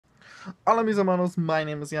Hola mis hermanos, my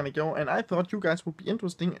name is Yannick Yo, and I thought you guys would be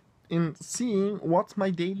interested in seeing what my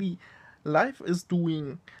daily life is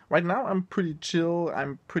doing. Right now I'm pretty chill,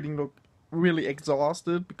 I'm pretty really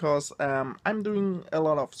exhausted because I'm doing a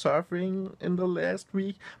lot of surfing in the last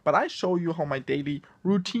week, but I show you how my daily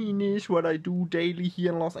routine is, what I do daily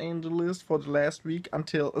here in Los Angeles for the last week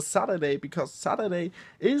until Saturday, because Saturday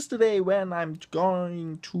is the day when I'm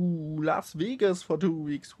going to Las Vegas for 2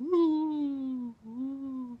 weeks. Woo!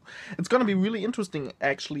 It's gonna be really interesting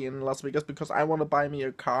actually in Las Vegas because I want to buy me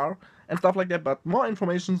a car and stuff like that, but more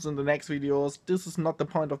informations in the next videos. This is not the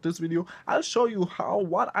point of this video. I'll show you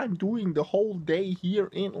what I'm doing the whole day here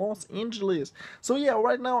in Los Angeles. So yeah,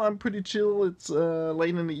 right now I'm pretty chill. It's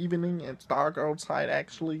late in the evening, it's dark outside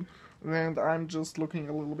actually, and I'm just looking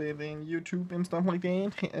a little bit in YouTube and stuff like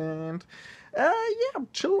that, and yeah,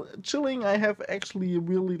 chilling. I have actually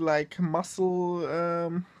really like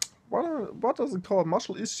muscle what does it call,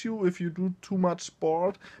 muscle issue if you do too much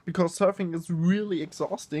sport, because surfing is really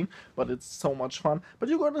exhausting, but it's so much fun. But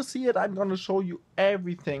you're gonna see it. I'm gonna show you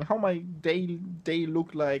everything, how my day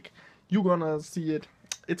look like. You're gonna see it.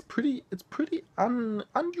 It's pretty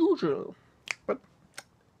unusual, but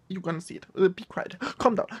you're gonna see it. Be quiet.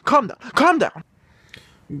 Calm down. Calm down. Calm down.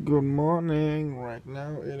 Good morning. Right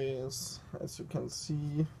now it is, as you can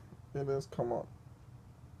see, it is, come on,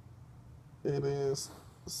 it is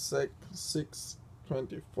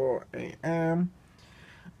 6:24 a.m.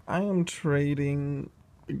 I am trading,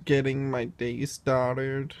 getting my day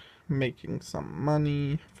started, making some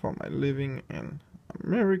money for my living in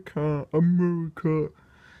America.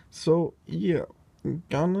 So yeah,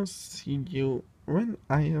 gonna see you when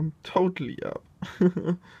I am totally up.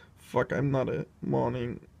 Fuck, I'm not a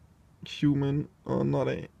morning human, or not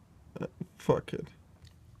a fuck it.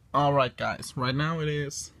 Alright guys, right now it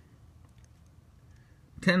is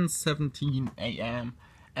 10:17 a.m.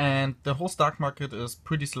 and the whole stock market is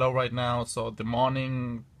pretty slow right now, so the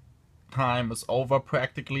morning time is over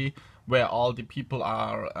practically, where all the people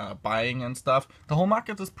are buying and stuff. The whole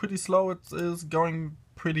market is pretty slow. It is going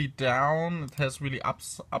pretty down. It has really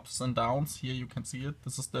ups and downs. Here you can see it.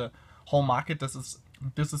 This is the whole market. This is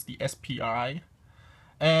the SPI.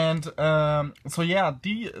 And so yeah,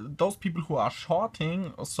 those people who are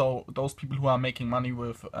shorting, so those people who are making money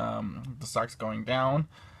with the stocks going down,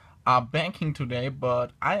 are banking today.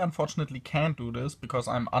 But I unfortunately can't do this because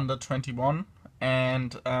I'm under 21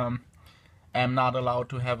 and am not allowed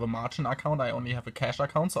to have a margin account. I only have a cash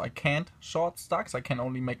account, so I can't short stocks. I can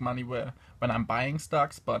only make money when I'm buying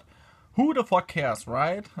stocks. But who the fuck cares,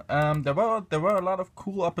 right? There were a lot of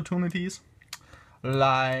cool opportunities,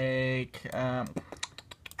 like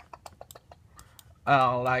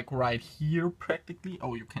right here practically.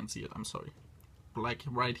 Oh, you can't see it, I'm sorry. Like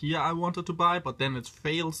right here I wanted to buy, but then it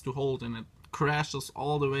fails to hold and it crashes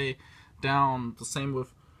all the way down. The same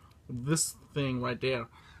with this thing right there.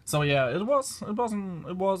 So yeah, it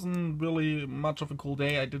wasn't really much of a cool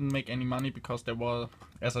day. I didn't make any money because there were,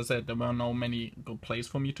 as I said, there were no many good plays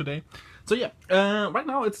for me today. So yeah, right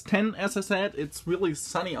now it's 10, as I said. It's really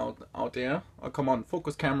sunny out there. Oh, come on,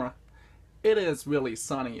 focus camera. It is really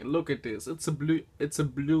sunny. Look at this. It's a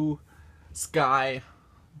blue sky,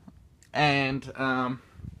 and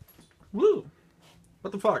woo.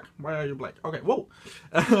 What the fuck? Why are you black? Okay, whoa.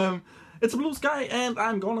 It's a blue sky, and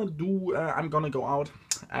I'm gonna go out,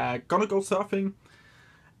 gonna go surfing.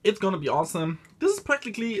 It's gonna be awesome. This is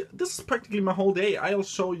practically my whole day. I'll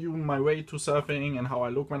show you my way to surfing and how I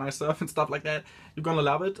look when I surf and stuff like that. You're gonna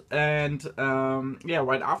love it. And yeah,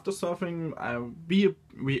 right after surfing, we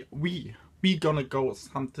gonna go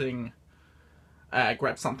something,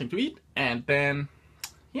 grab something to eat, and then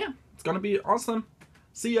yeah, it's gonna be awesome.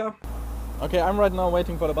 See ya. Okay, I'm right now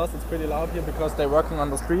waiting for the bus. It's pretty loud here because they're working on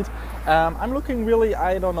the street. I'm looking really,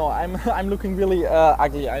 I don't know, I'm looking really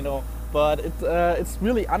ugly, I know, but it's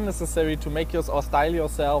really unnecessary to make or style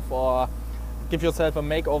yourself or give yourself a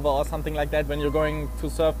makeover or something like that when you're going to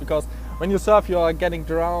surf, because when you surf you are getting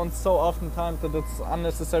drowned so oftentimes that it's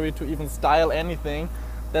unnecessary to even style anything.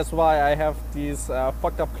 That's why I have these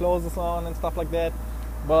fucked up clothes on and stuff like that.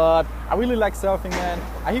 But I really like surfing, man.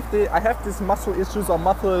 I have these muscle issues, or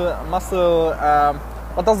muscle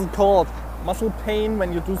what does it called? Muscle pain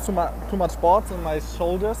when you do too much sports in my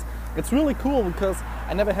shoulders. It's really cool because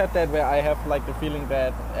I never had that, where I have like the feeling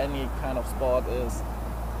that any kind of sport is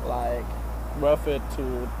like worth it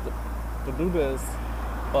to do this.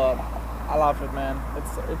 But I love it, man.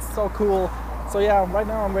 It's so cool. So yeah, right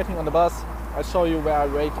now I'm waiting on the bus. I'll show you where I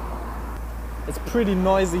wait. It's pretty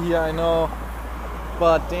noisy here, I know,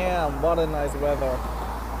 but damn, what a nice weather.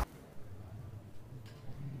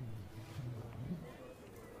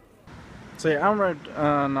 So yeah, I'm right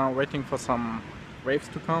now waiting for some waves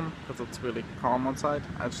to come because it's really calm outside.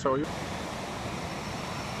 I'll show you.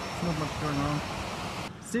 There's not much going on.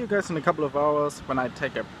 See you guys in a couple of hours when I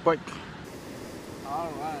take a break.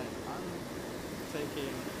 Alright, I'm taking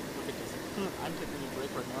I'm taking a break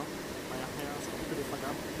right now. My hair is pretty fucked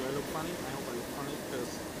up. Do I look funny? I hope I look funny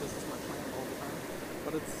because this is my plan all the time.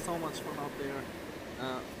 But it's so much fun out there.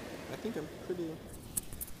 I think I'm pretty...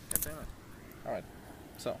 God damn it. Alright,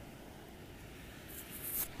 so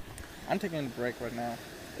I'm taking a break right now.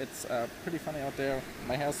 It's pretty funny out there.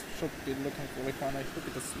 My hair should be looking really funny. Look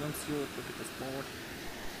at the swimsuit, look at this board.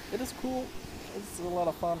 It is cool, it's a lot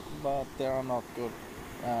of fun, but there are not good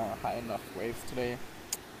high enough waves today.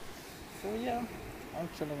 So yeah, I'm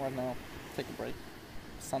chilling right now. Take a break,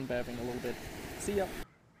 sunbathing a little bit. See ya!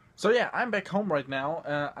 So yeah, I'm back home right now.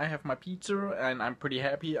 I have my pizza and I'm pretty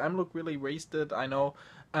happy. I look really wasted, I know,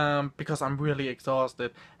 because I'm really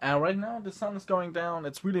exhausted. Right now the sun is going down.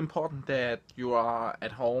 It's really important that you are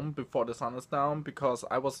at home before the sun is down, because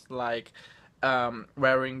I was like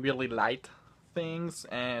wearing really light things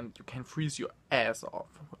and you can freeze your ass off.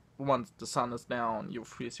 Once the sun is down, you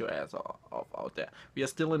freeze your ass off out there. We are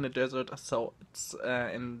still in the desert, so it's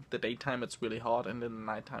in the daytime it's really hot, and in the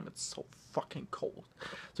nighttime it's so fucking cold.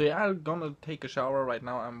 So yeah, I'm gonna take a shower right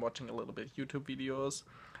now. I'm watching a little bit YouTube videos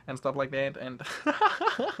and stuff like that, and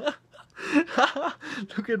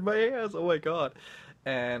look at my hairs, oh my god.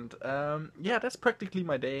 And yeah, that's practically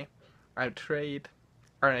my day. I trade.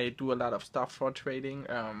 I do a lot of stuff for trading.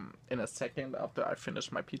 In a second, after I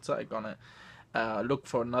finish my pizza, I'm gonna look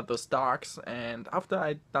for another stocks, and after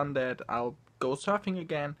I've done that, I'll go surfing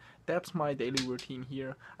again. That's my daily routine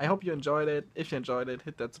here. I hope you enjoyed it. If you enjoyed it,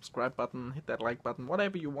 hit that subscribe button, hit that like button,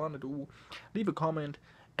 whatever you want to do. Leave a comment,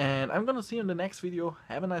 and I'm gonna see you in the next video.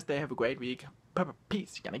 Have a nice day, have a great week.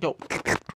 Peace, gonna go.